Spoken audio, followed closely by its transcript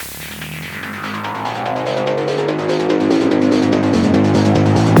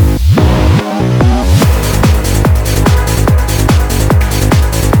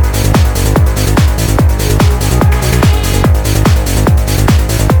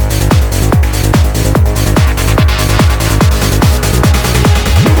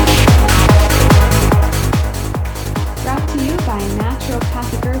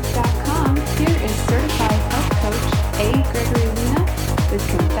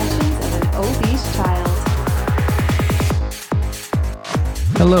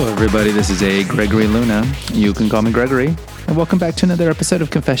Hello, everybody. This is A. Gregory Luna. You can call me Gregory. And welcome back to another episode of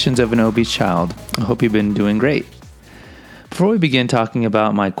Confessions of an Obese Child. I hope you've been doing great. Before we begin talking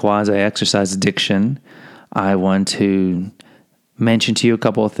about my quasi-exercise addiction, I want to mention to you a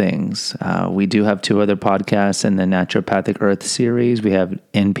couple of things. We do have two other podcasts in the Naturopathic Earth series. We have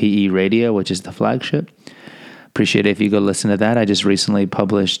NPE Radio, which is the flagship. Appreciate it if you go listen to that. I just recently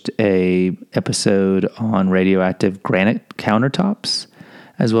published a episode on radioactive granite countertops,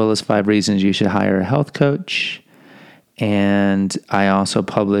 as well as 5 reasons you should hire a health coach. And I also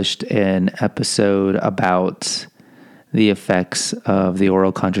published an episode about the effects of the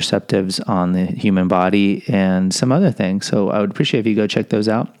oral contraceptives on the human body and some other things. So I would appreciate if you go check those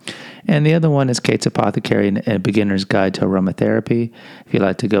out. And the other one is Kate's Apothecary, a beginner's guide to aromatherapy. If you'd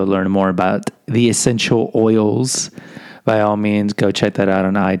like to go learn more about the essential oils, by all means, go check that out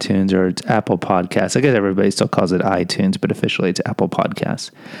on iTunes or it's Apple Podcasts. I guess everybody still calls it iTunes, but officially it's Apple Podcasts.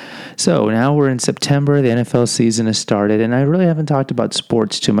 So now we're in September. The NFL season has started, and I really haven't talked about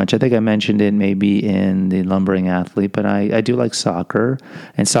sports too much. I think I mentioned it maybe in the Lumbering Athlete, but I do like soccer,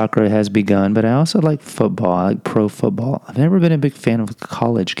 and soccer has begun, but I also like football. I like pro football. I've never been a big fan of a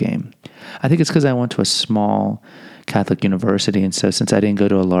college game. I think it's because I went to a small Catholic university, and so since I didn't go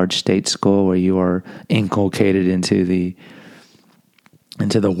to a large state school where you are inculcated into the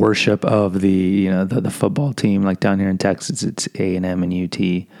worship of the football team, like down here in Texas, it's A&M and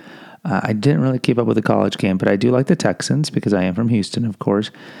UT. I didn't really keep up with the college game, but I do like the Texans because I am from Houston, of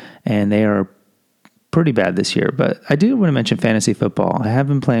course, and they are pretty bad this year. But I do want to mention fantasy football. I have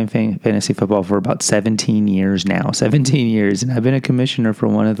been playing fantasy football for about 17 years now, 17 years, and I've been a commissioner for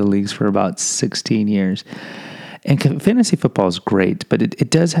one of the leagues for about 16 years. And fantasy football is great, but it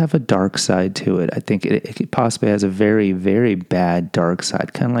does have a dark side to it. I think it possibly has a very, very bad dark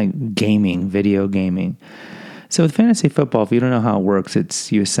side, kind of like gaming, video gaming. So with fantasy football, if you don't know how it works,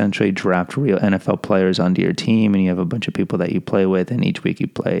 it's you essentially draft real NFL players onto your team, and you have a bunch of people that you play with, and each week you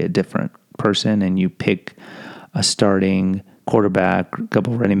play a different person, and you pick a starting quarterback, a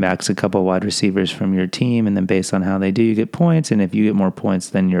couple running backs, a couple wide receivers from your team, and then based on how they do, you get points, and if you get more points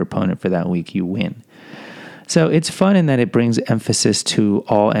than your opponent for that week, you win. So it's fun in that it brings emphasis to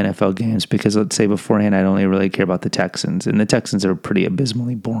all NFL games because let's say beforehand, I'd only really care about the Texans, and the Texans are pretty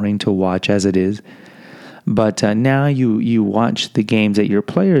abysmally boring to watch as it is. But now you watch the games that your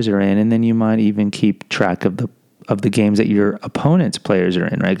players are in, and then you might even keep track of the games that your opponent's players are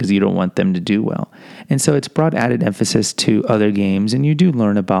in, right? Because you don't want them to do well. And so it's brought added emphasis to other games, and you do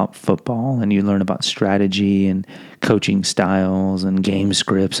learn about football, and you learn about strategy and coaching styles and game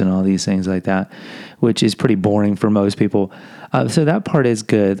scripts and all these things like that, which is pretty boring for most people. So that part is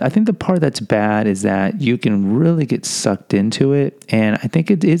good. I think the part that's bad is that you can really get sucked into it, and I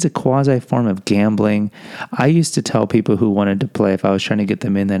think it is a quasi form of gambling. I used to tell people who wanted to play, if I was trying to get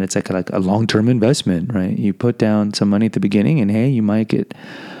them in, that it's like a long-term investment, right? You put down some money at the beginning, and hey, you might get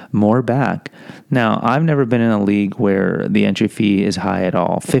more back. Now, I've never been in a league where the entry fee is high at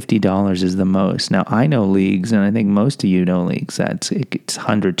all. $50 is the most. Now, I know leagues, and I think most of you know leagues, it's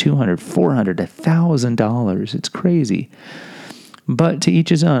 $100, $200, $400, $1,000. It's crazy. But to each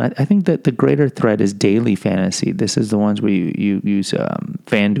his own. I think that the greater threat is daily fantasy. This is the ones where you use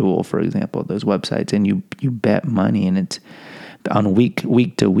FanDuel, for example, those websites, and you bet money, and it's on week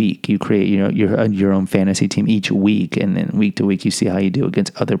to week. You create your own fantasy team each week, and then week to week you see how you do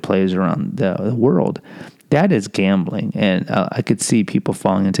against other players around the world. That is gambling, and I could see people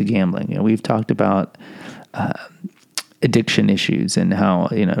falling into gambling. We've talked about addiction issues and how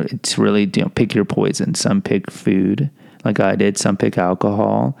it's really pick your poison. Some pick food, like I did. Some pick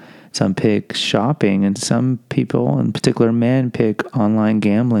alcohol. Some pick shopping, and some people, in particular men, pick online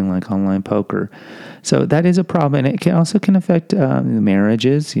gambling, like online poker. So that is a problem, and it also can affect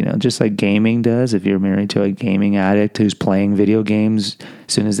marriages, just like gaming does. If you're married to a gaming addict who's playing video games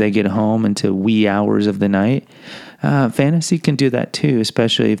as soon as they get home into wee hours of the night, fantasy can do that too,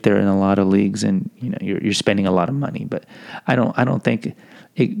 especially if they're in a lot of leagues and you're spending a lot of money. But I don't think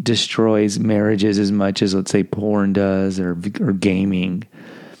it destroys marriages as much as, let's say, porn does or gaming.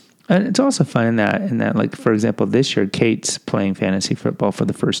 And it's also fun in that, like, for example, this year, Kate's playing fantasy football for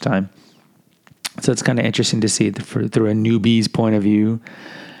the first time. So it's kind of interesting to see it through a newbie's point of view.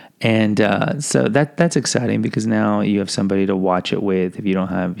 And so that's exciting because now you have somebody to watch it with if you don't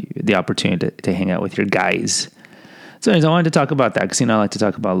have the opportunity to hang out with your guys. So anyways, I wanted to talk about that because, I like to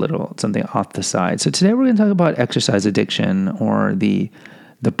talk about something off the side. So today we're going to talk about exercise addiction, or the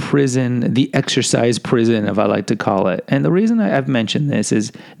prison, the exercise prison, if I like to call it. And the reason I've mentioned this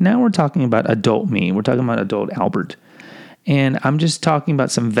is now we're talking about adult me. We're talking about adult Albert. And I'm just talking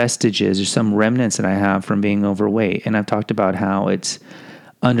about some vestiges or some remnants that I have from being overweight. And I've talked about how it's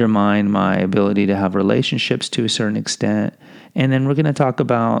undermine my ability to have relationships to a certain extent. And then we're going to talk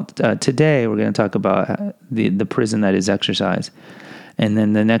about, today, we're going to talk about the prison that is exercise. And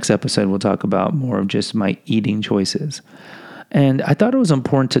then the next episode, we'll talk about more of just my eating choices. And I thought it was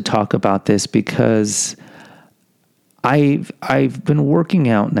important to talk about this because I've been working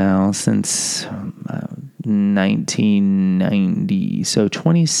out now since 1990. So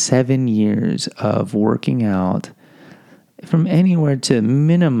 27 years of working out, from anywhere to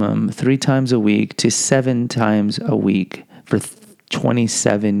minimum 3 times a week to 7 times a week for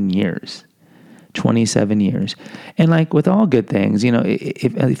 27 years. 27 years. And like with all good things,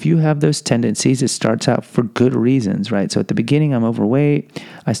 if you have those tendencies, it starts out for good reasons, right? So at the beginning, I'm overweight.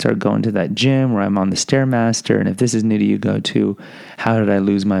 I start going to that gym where I'm on the Stairmaster. And if this is new to you, go to How Did I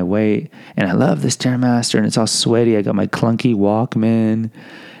Lose My Weight? And I love the Stairmaster, and it's all sweaty. I got my clunky Walkman,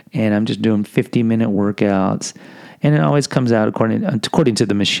 and I'm just doing 50-minute workouts. And it always comes out according to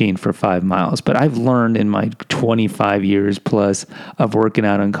the machine for 5 miles. But I've learned in my 25 years plus of working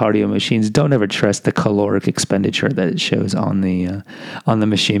out on cardio machines, don't ever trust the caloric expenditure that it shows on the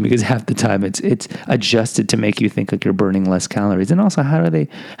machine, because half the time it's adjusted to make you think like you're burning less calories. And also, how are they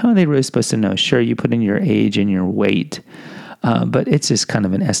really supposed to know? Sure, you put in your age and your weight, but it's just kind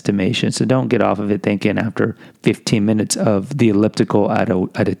of an estimation. So don't get off of it thinking after 15 minutes of the elliptical at a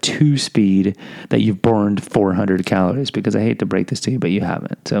 2-speed that you've burned 400 calories, because I hate to break this to you, but you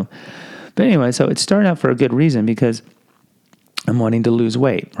haven't. So, but anyway, so it started out for a good reason, because I'm wanting to lose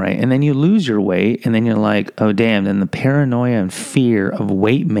weight, right? And then you lose your weight, and then you're like, oh, damn. Then the paranoia and fear of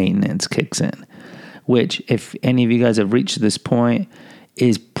weight maintenance kicks in, which, if any of you guys have reached this point,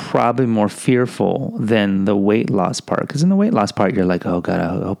 is probably more fearful than the weight loss part. Because in the weight loss part, you're like, oh God, I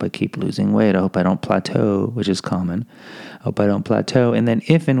hope I keep losing weight. I hope I don't plateau, which is common. I hope I don't plateau. And then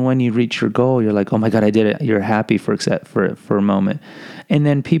if and when you reach your goal, you're like, oh my God, I did it. You're happy for a moment. And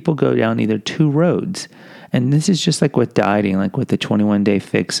then people go down either 2 roads. And this is just like with dieting, like with the 21-day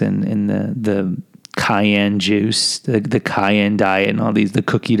fix and the cayenne juice, the cayenne diet and all these, the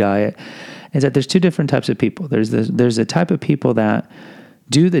cookie diet, is that there's 2 different types of people. There's a type of people that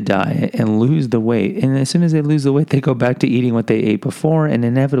do the diet and lose the weight. And as soon as they lose the weight, they go back to eating what they ate before, and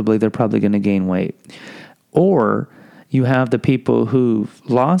inevitably they're probably going to gain weight. Or you have the people who've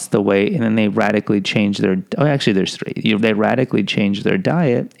lost the weight and then they radically change there's 3. They radically change their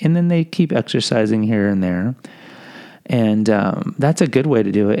diet, and then they keep exercising here and there. And that's a good way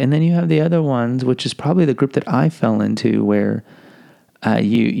to do it. And then you have the other ones, which is probably the group that I fell into, where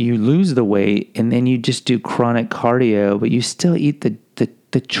you lose the weight and then you just do chronic cardio, but you still eat the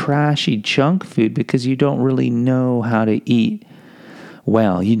trashy junk food because you don't really know how to eat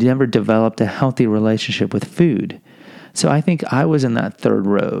well. You never developed a healthy relationship with food. So I think I was in that third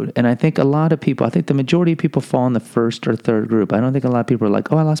road. And I think the majority of people fall in the first or third group. I don't think a lot of people are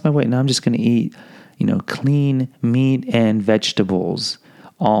like, oh, I lost my weight, now I'm just going to eat, clean meat and vegetables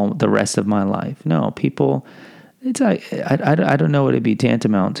all the rest of my life. No, people, it's like, I don't know what it'd be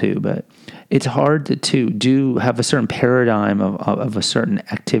tantamount to, but it's hard to have a certain paradigm of a certain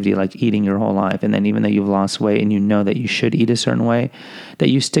activity, like eating your whole life. And then even though you've lost weight and you know that you should eat a certain way, that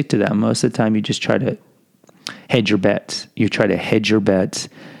you stick to that. Most of the time you just try to hedge your bets. You try to hedge your bets,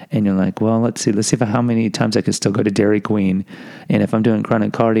 and you're like, well, let's see how many times I can still go to Dairy Queen. And if I'm doing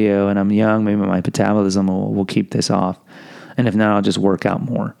chronic cardio and I'm young, maybe my metabolism will keep this off. And if not, I'll just work out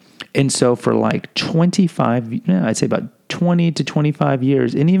more. And so for like I'd say about 20 to 25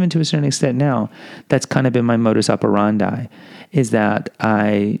 years, and even to a certain extent now, that's kind of been my modus operandi, is that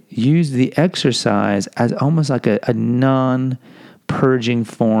I use the exercise as almost like a non-purging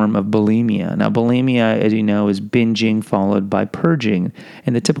form of bulimia. Now, bulimia, as you know, is binging followed by purging.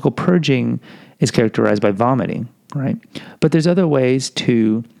 And the typical purging is characterized by vomiting, right? But there's other ways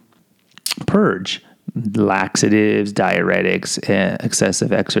to purge: laxatives, diuretics,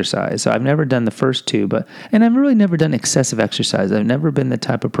 excessive exercise. So I've never done the first 2, and I've really never done excessive exercise. I've never been the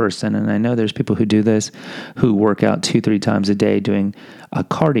type of person, and I know there's people who do this, who work out 2-3 times a day doing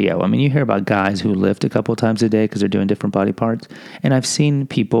cardio. I mean, you hear about guys who lift a couple times a day because they're doing different body parts. And I've seen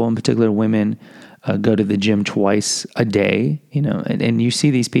people, in particular women, go to the gym twice a day, and you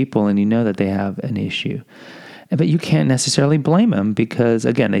see these people and you know that they have an issue. But you can't necessarily blame them because,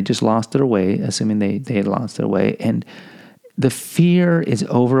 again, they just lost their weight, assuming they had lost their weight. And the fear is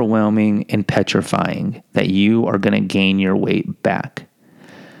overwhelming and petrifying that you are going to gain your weight back.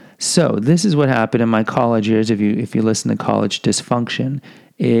 So this is what happened in my college years. If you listen to College Dysfunction,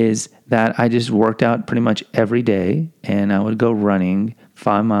 is that I just worked out pretty much every day, and I would go running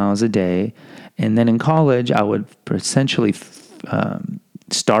 5 miles a day. And then in college, I would essentially start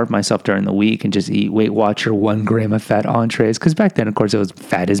starve myself during the week and just eat Weight Watcher 1 gram of fat entrees. Because back then, of course, it was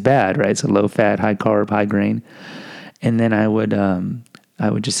fat is bad, right? So low fat, high carb, high grain. And then I would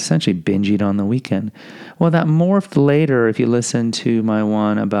just essentially binge eat on the weekend. Well, that morphed later. If you listen to my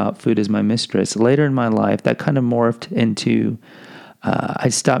one about food is my mistress, later in my life, that kind of morphed into I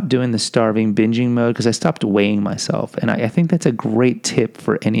stopped doing the starving binging mode because I stopped weighing myself. And I think that's a great tip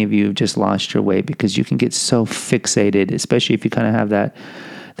for any of you who've just lost your weight, because you can get so fixated, especially if you kind of have that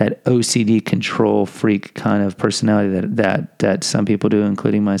OCD control freak kind of personality that some people do,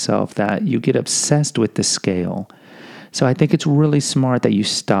 including myself, that you get obsessed with the scale. So I think it's really smart that you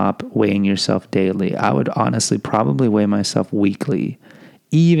stop weighing yourself daily. I would honestly probably weigh myself weekly,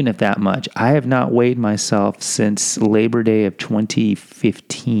 even if that much. I have not weighed myself since Labor Day of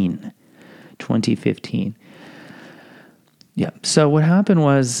 2015. Yeah. So what happened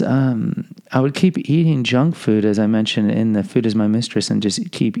was I would keep eating junk food, as I mentioned in the Food is My Mistress, and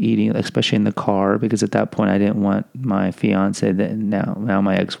just keep eating, especially in the car, because at that point I didn't want my fiance, now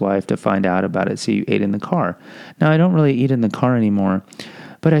my ex-wife, to find out about it. So you ate in the car. Now I don't really eat in the car anymore,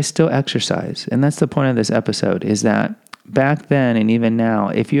 but I still exercise. And that's the point of this episode, is that back then and even now,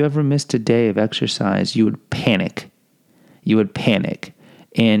 if you ever missed a day of exercise, you would panic.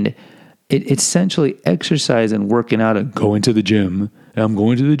 And it essentially, exercise and working out and going to the gym,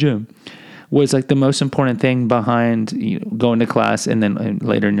 was like the most important thing behind going to class and then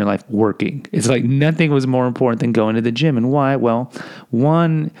later in your life working. It's like nothing was more important than going to the gym. And why? Well,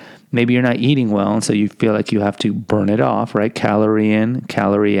 one, maybe you're not eating well, and so you feel like you have to burn it off, right? Calorie in,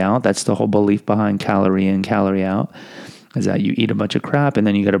 calorie out. That's the whole belief behind calorie in, calorie out, is that you eat a bunch of crap and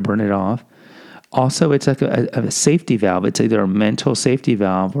then you got to burn it off. Also, it's like a safety valve. It's either a mental safety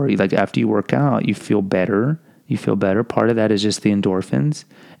valve, or like after you work out, you feel better. Part of that is just the endorphins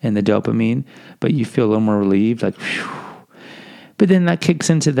and the dopamine, but you feel a little more relieved, like, whew. But then that kicks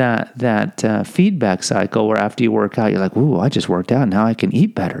into that feedback cycle where after you work out, you're like, ooh, I just worked out. Now I can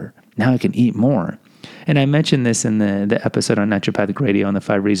eat better. Now I can eat more. And I mentioned this in the episode on Naturopathic Radio on the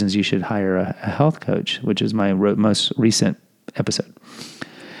 5 reasons you should hire a health coach, which is my most recent episode.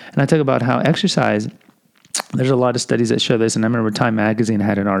 And I talk about how exercise, there's a lot of studies that show this. And I remember Time Magazine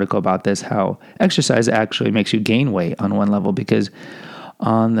had an article about this, how exercise actually makes you gain weight on one level, because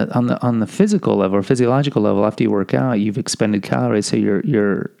on the physical level or physiological level, after you work out, you've expended calories. So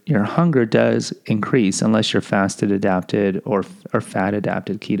your hunger does increase unless you're fasted adapted or fat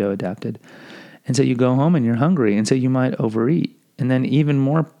adapted, keto adapted. And so you go home and you're hungry. And so you might overeat. And then even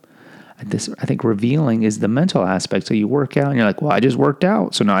more, I think revealing is the mental aspect. So you work out and you're like, well, I just worked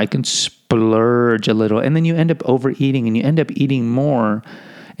out, so now I can splurge a little. And then you end up overeating, and you end up eating more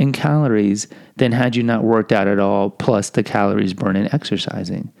in calories than had you not worked out at all, plus the calories burned in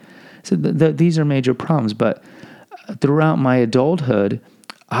exercising. So these are major problems. But throughout my adulthood,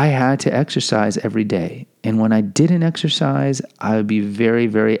 I had to exercise every day. And when I didn't exercise, I would be very,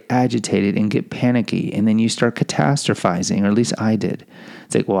 very agitated and get panicky. And then you start catastrophizing, or at least I did.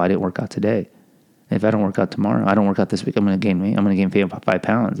 It's like, well, I didn't work out today. If I don't work out tomorrow, I don't work out this week, I'm going to gain weight. I'm going to gain 5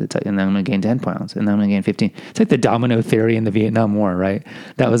 pounds. It's like, and then I'm going to gain 10 pounds. And then I'm going to gain 15. It's like the domino theory in the Vietnam War, right?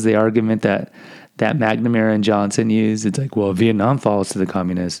 That was the argument that McNamara and Johnson used. It's like, well, if Vietnam falls to the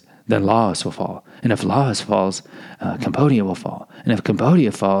communists, then Laos will fall. And if Laos falls, Cambodia will fall. And if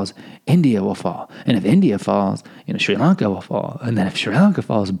Cambodia falls, India will fall. And if India falls, Sri Lanka will fall. And then if Sri Lanka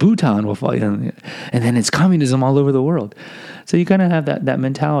falls, Bhutan will fall. And then it's communism all over the world. So you kind of have that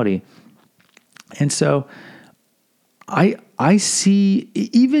mentality. And so I see,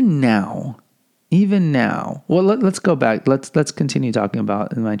 even now, well, let's go back. Let's continue talking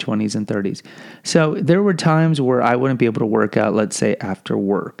about in my 20s and 30s. So there were times where I wouldn't be able to work out, let's say after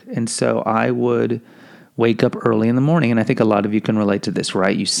work. And so I would wake up early in the morning. And I think a lot of you can relate to this,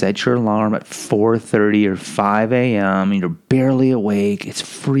 right? You set your alarm at 4:30 or 5 a.m. and you're barely awake. It's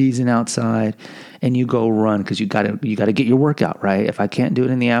freezing outside. And you go run because you got to get your workout, right? If I can't do it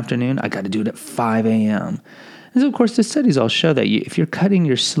in the afternoon, I got to do it at 5 a.m. And so, of course, the studies all show that if you're cutting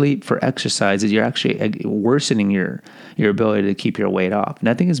your sleep for exercises, you're actually worsening your ability to keep your weight off.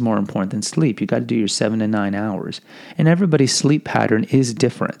 Nothing is more important than sleep. You got to do your 7 to 9 hours. And everybody's sleep pattern is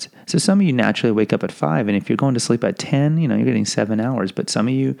different. So some of you naturally wake up at 5, and if you're going to sleep at 10, you're getting 7 hours. But some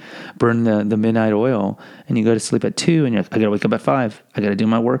of you burn the midnight oil, and you go to sleep at 2, and you're like, I got to wake up at 5. I got to do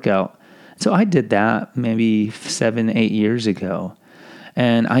my workout. So I did that maybe 7, 8 years ago,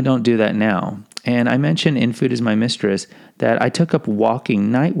 and I don't do that now. And I mentioned in Food is My Mistress that I took up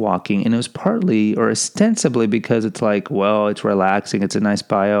night walking, and it was partly or ostensibly because it's like, well, it's relaxing, it's a nice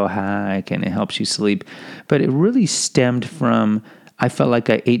biohack, and it helps you sleep. But it really stemmed from I felt like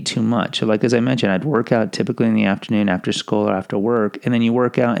I ate too much. So like, as I mentioned, I'd work out typically in the afternoon after school or after work. And then you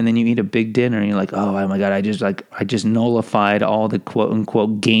work out and then you eat a big dinner and you're like, oh my God, I just nullified all the quote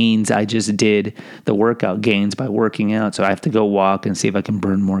unquote gains I just did, the workout gains by working out. So I have to go walk and see if I can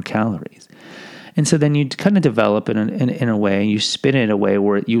burn more calories. And so then you kind of develop it in a way, you spin it in a way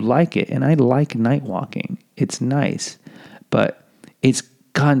where you like it. And I like night walking. It's nice, but it's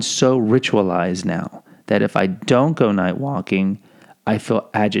gotten so ritualized now that if I don't go night walking, I feel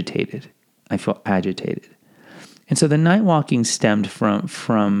agitated. And so the night walking stemmed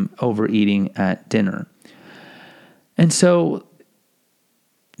from overeating at dinner. And so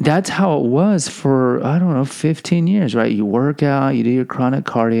that's how it was for, 15 years, right? You work out, you do your chronic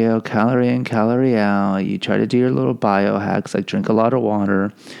cardio, calorie in, calorie out. You try to do your little biohacks, like drink a lot of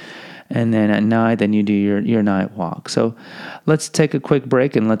water. And then at night, then you do your night walk. So let's take a quick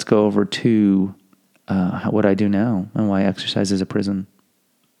break and let's go over to what I do now and why exercise is a prison.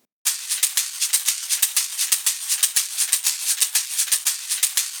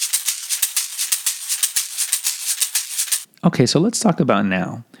 Okay, so let's talk about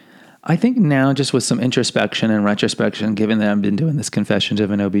now. I think now, just with some introspection and retrospection, given that I've been doing this Confessions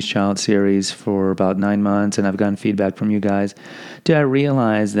of an Obese Child series for about 9 months and I've gotten feedback from you guys, did I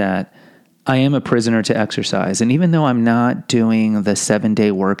realize that I am a prisoner to exercise. And even though I'm not doing the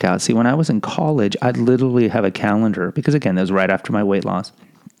 7-day workout, see, when I was in college, I'd literally have a calendar because, again, that was right after my weight loss.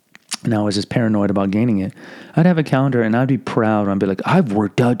 And I was just paranoid about gaining it. I'd have a calendar and I'd be proud. I'd be like, I've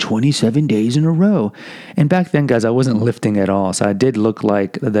worked out 27 days in a row. And back then, guys, I wasn't lifting at all. So I did look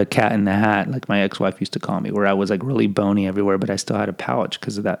like the cat in the hat, like my ex-wife used to call me, where I was like really bony everywhere, but I still had a pouch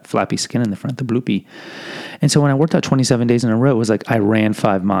because of that flappy skin in the front, the bloopy. And so when I worked out 27 days in a row, it was like I ran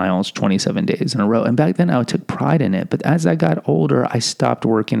 5 miles 27 days in a row. And back then I took pride in it. But as I got older, I stopped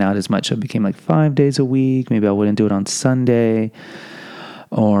working out as much. So it became like 5 days a week. Maybe I wouldn't do it on Sunday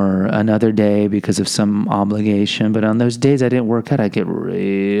or another day because of some obligation. But on those days I didn't work out, I get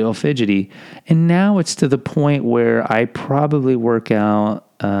real fidgety. And now it's to the point where I probably work out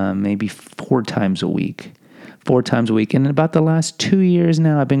maybe 4 times a week. 4 times a week. And in about the last 2 years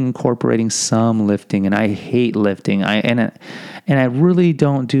now, I've been incorporating some lifting, and I hate lifting. And I really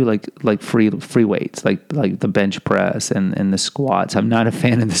don't do like free weights, like the bench press and the squats. I'm not a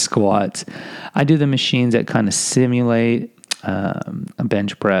fan of the squats. I do the machines that kind of simulate a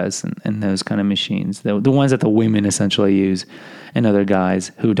bench press and those kind of machines, the ones that the women essentially use, and other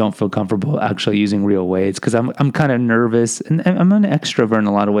guys who don't feel comfortable actually using real weights. Because I'm kind of nervous, and I'm an extrovert in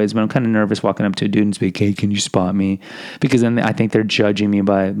a lot of ways, but I'm kind of nervous walking up to a dude and speak, "Hey, can you spot me?" Because then I think they're judging me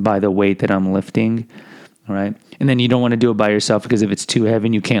by the weight that I'm lifting. All right. And then you don't want to do it by yourself because if it's too heavy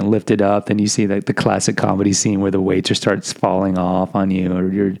and you can't lift it up, then you see like the classic comedy scene where the weights starts falling off on you,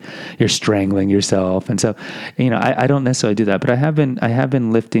 or you're strangling yourself. And so, I don't necessarily do that, but I have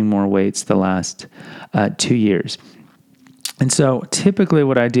been lifting more weights the last 2 years. And so typically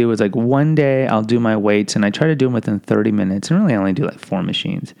what I do is like one day I'll do my weights and I try to do them within 30 minutes, and really I only do like 4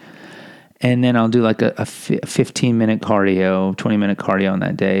 machines. And then I'll do like a 15-minute cardio, 20-minute cardio on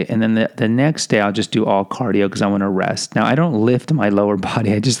that day. And then the next day, I'll just do all cardio because I want to rest. Now, I don't lift my lower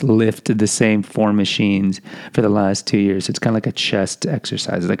body. I just lifted the same 4 machines for the last 2 years. It's kind of like a chest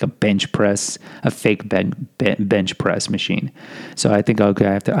exercise. It's like a bench press, a fake bench press machine. So I think,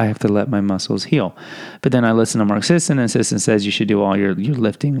 okay, I have to let my muscles heal. But then I listen to Mark Sisson, and Sisson says you should do all your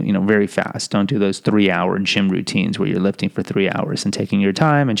lifting, very fast. Don't do those 3-hour gym routines where you're lifting for 3 hours and taking your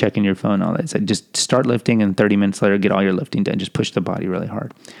time and checking your phone. It's like just start lifting and 30 minutes later get all your lifting done. Just push the body really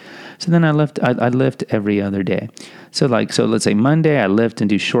hard. So then I lift every other day. So let's say Monday I lift and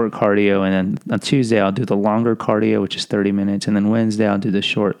do short cardio, and then on Tuesday I'll do the longer cardio, which is 30 minutes, and then Wednesday I'll do the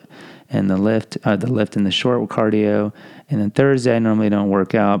short and the lift and the short cardio, and then Thursday I normally don't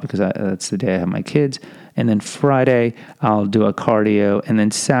work out because that's the day I have my kids. And then Friday, I'll do a cardio. And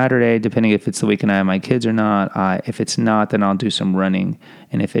then Saturday, depending if it's the weekend I have my kids or not, if it's not, then I'll do some running.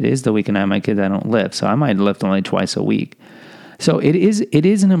 And if it is the weekend I have my kids, I don't lift. So I might lift only twice a week. So it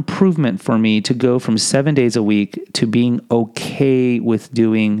is an improvement for me to go from 7 days a week to being okay with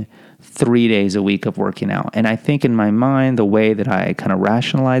doing 3 days a week of working out. And I think in my mind, the way that I kind of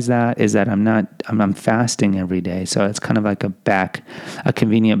rationalize that is that I'm fasting every day. So it's kind of like a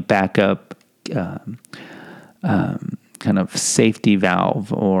convenient backup kind of safety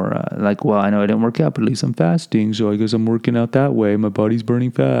valve, or I know I didn't work out, but at least I'm fasting, so I guess I'm working out that way. My body's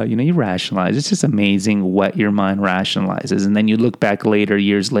burning fat. You rationalize. It's just amazing what your mind rationalizes. And then you look back later,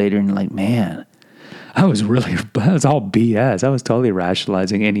 years later, and you're like, man, that was all BS. I was totally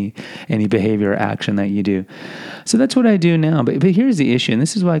rationalizing any behavior or action that you do. So that's what I do now. But here's the issue, and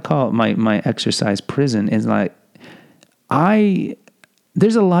this is what I call my exercise prison, is like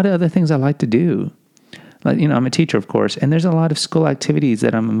there's a lot of other things I like to do. Like, I'm a teacher, of course, and there's a lot of school activities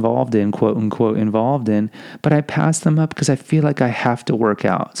that I'm involved in, quote unquote, involved in, but I pass them up because I feel like I have to work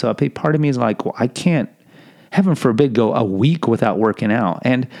out. So part of me is like, well, I can't, heaven forbid, go a week without working out.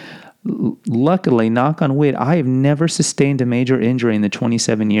 And luckily, knock on wood, I have never sustained a major injury in the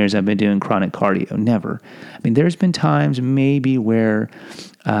 27 years I've been doing chronic cardio. Never. I mean, there's been times maybe where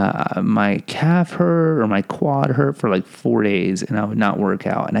my calf hurt or my quad hurt for like 4 days and I would not work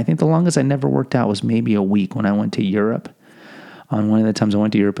out. And I think the longest I never worked out was maybe a week when I went to Europe. On one of the times I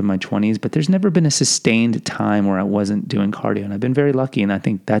went to Europe in my 20s, but there's never been a sustained time where I wasn't doing cardio. And I've been very lucky. And I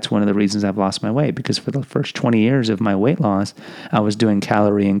think that's one of the reasons I've lost my weight, because for the first 20 years of my weight loss, I was doing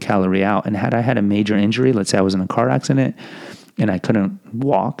calorie in, calorie out. And had I had a major injury, let's say I was in a car accident and I couldn't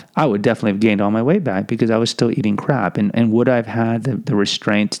walk, I would definitely have gained all my weight back because I was still eating crap. And would I have had the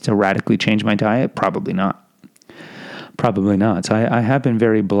restraint to radically change my diet? Probably not. Probably not. So I have been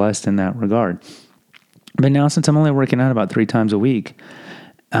very blessed in that regard. But now, since I'm only working out about 3 times a week,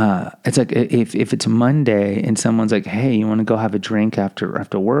 it's like if it's Monday and someone's like, hey, you want to go have a drink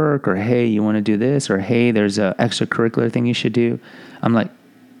after work, or hey, you want to do this, or hey, there's a extracurricular thing you should do,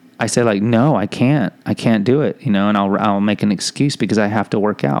 I say like, no, I can't do it, and I'll make an excuse because I have to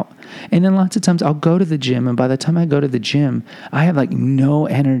work out. And then lots of times I'll go to the gym, and by the time I go to the gym, I have like no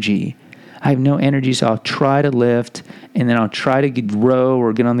energy. I have no energy, so I'll try to lift, and then I'll try to row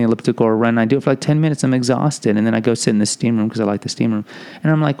or get on the elliptical or run. I do it for like 10 minutes. I'm exhausted, and then I go sit in the steam room because I like the steam room.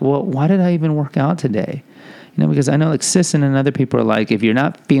 And I'm like, well, why did I even work out today? Because I know like Sisson and other people are like, if you're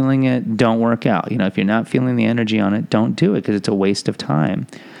not feeling it, don't work out. If you're not feeling the energy on it, don't do it because it's a waste of time.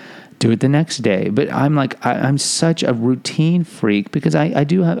 Do it the next day. But I'm like, I'm such a routine freak because I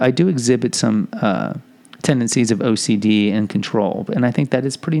do exhibit some tendencies of OCD and control. And I think that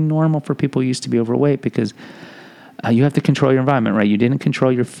is pretty normal for people who used to be overweight because you have to control your environment, right? You didn't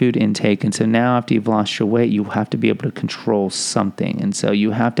control your food intake. And so now after you've lost your weight, you have to be able to control something. And so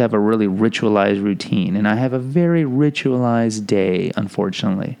you have to have a really ritualized routine. And I have a very ritualized day,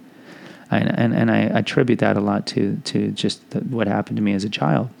 unfortunately. And I attribute that a lot to just what happened to me as a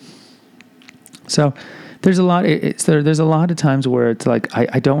child. So there's a lot. There's a lot of times where it's like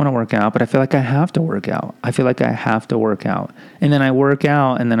I don't want to work out, but I feel like I have to work out. And then I work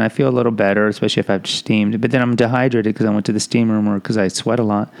out, and then I feel a little better, especially if I've steamed. But then I'm dehydrated because I went to the steam room or because I sweat a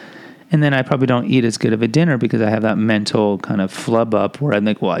lot. And then I probably don't eat as good of a dinner because I have that mental kind of flub up where I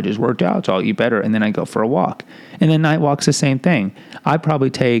think, well, I just worked out, so I'll eat better. And then I go for a walk. And then night walk's the same thing. I probably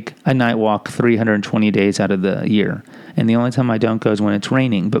take a night walk 320 days out of the year. And the only time I don't go is when it's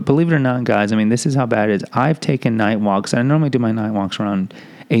raining. But believe it or not, guys, I mean, this is how bad it is. I've taken night walks. I normally do my night walks around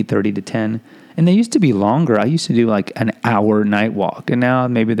 8:30 to 10. And they used to be longer. I used to do like an hour night walk. And now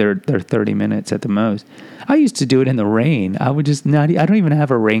maybe they're 30 minutes at the most. I used to do it in the rain. I would just I don't even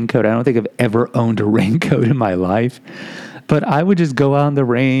have a raincoat. I don't think I've ever owned a raincoat in my life. But I would just go out in the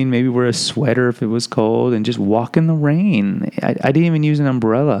rain, maybe wear a sweater if it was cold, and just walk in the rain. I didn't even use an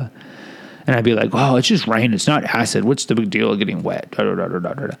umbrella. And I'd be like, oh, it's just rain. It's not acid. What's the big deal of getting wet? Da, da, da, da,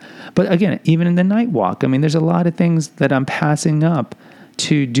 da, da. But again, even in the night walk, I mean, there's a lot of things that I'm passing up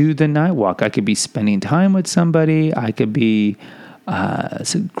to do the night walk. I could be spending time with somebody. I could be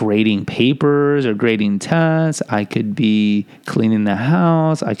grading papers or grading tests. I could be cleaning the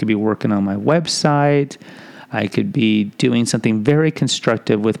house. I could be working on my website. I could be doing something very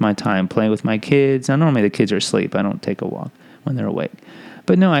constructive with my time, playing with my kids. Now, normally the kids are asleep. I don't take a walk when they're awake.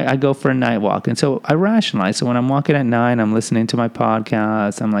 But no, I go for a night walk. And so I rationalize. So when I'm walking at night, I'm listening to my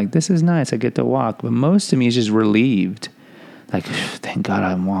podcast. I'm like, this is nice. I get to walk. But most of me is just relieved. Like, thank God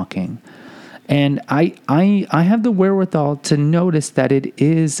I'm walking. And I have the wherewithal to notice that it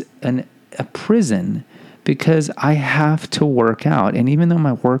is a prison because I have to work out. And even though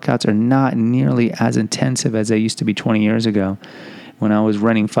my workouts are not nearly as intensive as they used to be 20 years ago when I was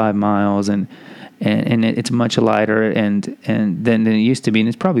running 5 miles and it's much lighter than it used to be. And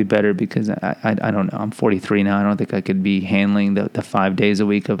it's probably better because I don't know. I'm 43 now. I don't think I could be handling the 5 days a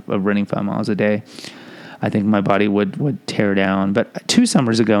week of running 5 miles a day. I think my body would tear down. But 2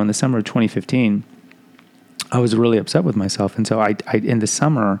 summers ago, in the summer of 2015, I was really upset with myself. And so I in the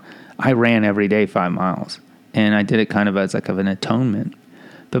summer, I ran every day 5 miles. And I did it kind of as like of an atonement.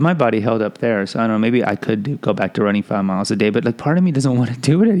 But my body held up there. So I don't know, maybe I could go back to running 5 miles a day. But like part of me doesn't want to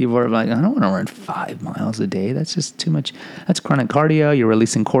do it anymore. I'm like, I don't want to run 5 miles a day. That's just too much. That's chronic cardio. You're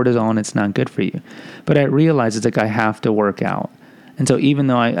releasing cortisol and it's not good for you. But I realized it's like I have to work out. And so even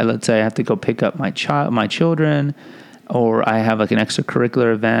though let's say I have to go pick up my children, or I have like an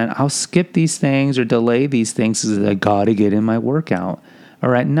extracurricular event, I'll skip these things or delay these things because I got to get in my workout.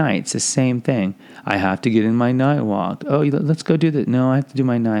 Or at night, it's the same thing. I have to get in my night walk. Oh, let's go do that. No, I have to do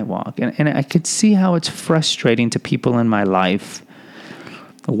my night walk. And I could see how it's frustrating to people in my life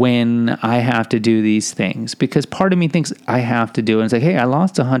when I have to do these things, because part of me thinks I have to do it. And it's like, hey, I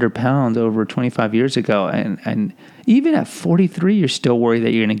lost 100 pounds over 25 years ago. And even at 43, you're still worried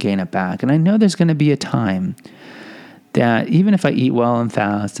that you're going to gain it back. And I know there's going to be a time that even if I eat well and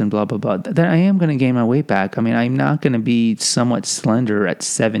fast and blah, blah, blah, that I am going to gain my weight back. I mean, I'm not going to be somewhat slender at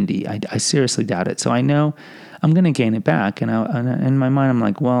 70. I seriously doubt it. So I know I'm going to gain it back. And in my mind, I'm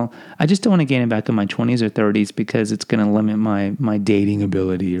like, well, I just don't want to gain it back in my 20s or 30s because it's going to limit my dating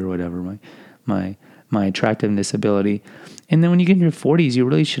ability or whatever, my attractiveness ability. And then when you get in your 40s, you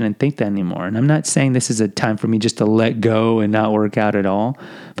really shouldn't think that anymore. And I'm not saying this is a time for me just to let go and not work out at all.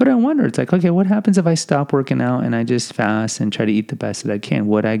 But I wonder, it's like, okay, what happens if I stop working out and I just fast and try to eat the best that I can?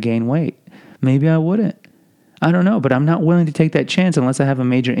 Would I gain weight? Maybe I wouldn't. I don't know, but I'm not willing to take that chance unless I have a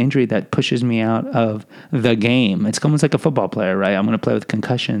major injury that pushes me out of the game. It's almost like a football player, right? I'm going to play with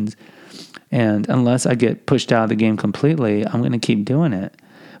concussions. And unless I get pushed out of the game completely, I'm going to keep doing it.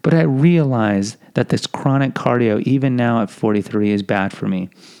 But I realize that this chronic cardio, even now at 43, is bad for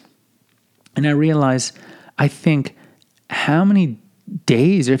me. And I realize, I think, how many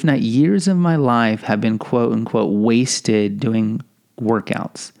days, or if not years of my life have been quote unquote wasted doing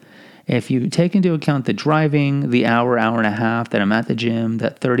workouts. If you take into account the driving, the hour and a half that I'm at the gym,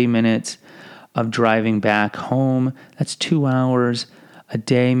 that 30 minutes of driving back home, that's 2 hours a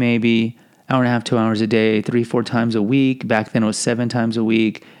day maybe. Hour and a half, 2 hours a day, 3-4 times a week. Back then it was 7 times a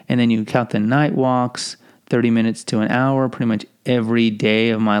week. And then you count the night walks, 30 minutes to an hour, pretty much every day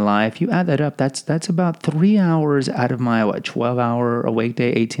of my life. You add that up, that's about 3 hours out of my 12-hour awake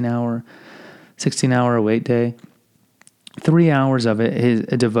day, 18-hour, 16-hour awake day. 3 hours of it is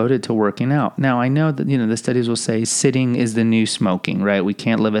devoted to working out. Now, I know that, the studies will say sitting is the new smoking, right? We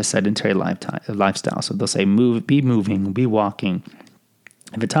can't live a sedentary lifestyle. So they'll say be moving, be walking.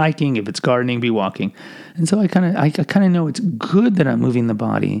 If it's hiking, if it's gardening, be walking. And so I kind of know it's good that I'm moving the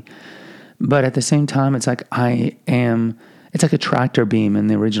body, but at the same time, it's like it's like a tractor beam in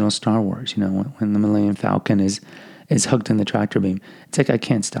the original Star Wars, when the Millennium Falcon is hooked in the tractor beam. It's like I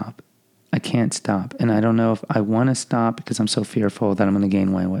can't stop. I can't stop. And I don't know if I want to stop because I'm so fearful that I'm going to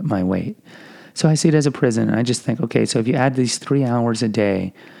gain my weight. So I see it as a prison. And I just think, okay, so if you add these 3 hours a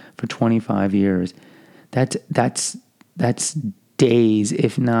day for 25 years, that's days,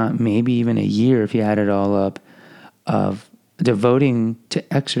 if not maybe even a year, if you add it all up, of devoting to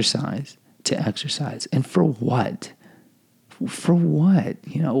exercise. And for what? For what?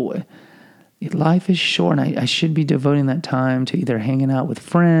 Life is short, and I should be devoting that time to either hanging out with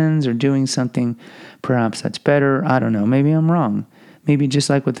friends or doing something perhaps that's better. I don't know. Maybe I'm wrong. Maybe just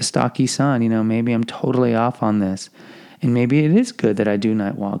like with the stocky sun, maybe I'm totally off on this. And maybe it is good that I do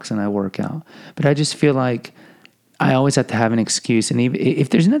night walks and I work out. But I just feel like I always have to have an excuse. And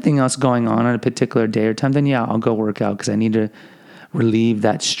if there's nothing else going on a particular day or time, then yeah, I'll go work out because I need to relieve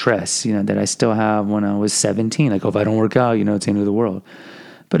that stress, that I still have when I was 17. Like, if I don't work out, it's the end of the world.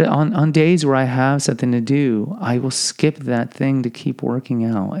 But on days where I have something to do, I will skip that thing to keep working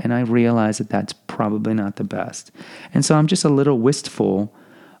out. And I realize that that's probably not the best. And so I'm just a little wistful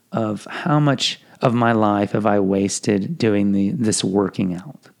of how much of my life have I wasted doing this working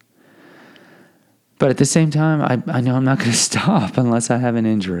out. But at the same time, I know I'm not going to stop unless I have an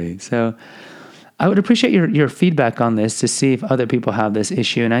injury. So I would appreciate your feedback on this to see if other people have this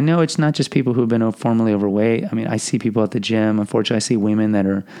issue. And I know it's not just people who've been formerly overweight. I mean, I see people at the gym. Unfortunately, I see women that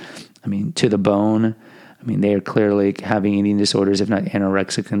are, to the bone. They are clearly having eating disorders, if not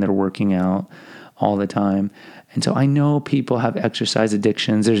anorexic, and they're working out all the time. And so I know people have exercise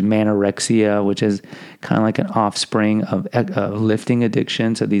addictions. There's manorexia, which is kind of like an offspring of lifting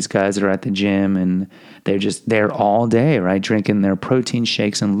addiction. So these guys that are at the gym and they're just there all day, right? Drinking their protein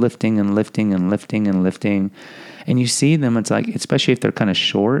shakes and lifting and lifting and lifting and lifting. And you see them, it's like, especially if they're kind of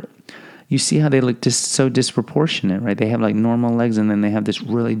short, you see how they look just so disproportionate, right? They have like normal legs and then they have this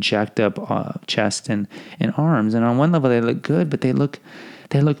really jacked up chest and arms. And on one level they look good, but they look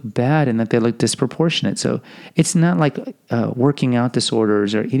bad and that they look disproportionate. So it's not like working out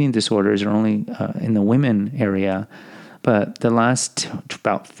disorders or eating disorders are only in the women area, but the last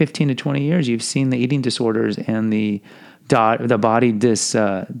about 15 to 20 years, you've seen the eating disorders and the body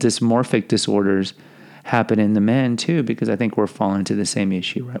dysmorphic disorders happen in the men too, because I think we're falling into the same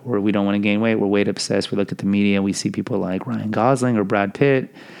issue, right? Where we don't want to gain weight, we're weight obsessed. We look at the media, we see people like Ryan Gosling or Brad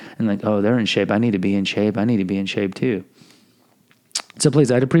Pitt and like, oh, they're in shape. I need to be in shape. I need to be in shape too. So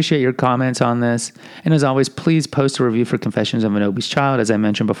please, I'd appreciate your comments on this. And as always, please post a review for Confessions of an Obese Child. As I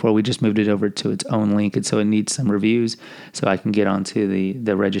mentioned before, we just moved it over to its own link, and so it needs some reviews so I can get onto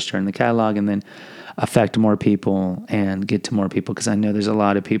the register and the catalog and then affect more people and get to more people, because I know there's a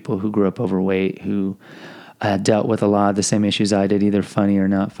lot of people who grew up overweight who dealt with a lot of the same issues I did, either funny or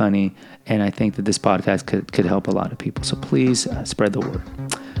not funny. And I think that this podcast could help a lot of people. So please spread the word.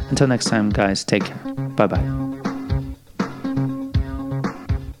 Until next time, guys, take care. Bye-bye.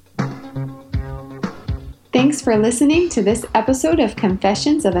 Thanks for listening to this episode of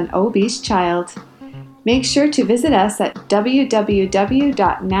Confessions of an Obese Child. Make sure to visit us at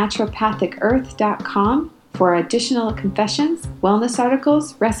www.naturopathicearth.com for additional confessions, wellness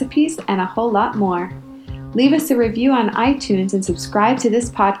articles, recipes, and a whole lot more. Leave us a review on iTunes and subscribe to this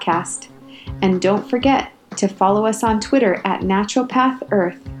podcast. And don't forget to follow us on Twitter at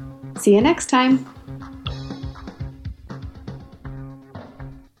naturopathearth. See you next time.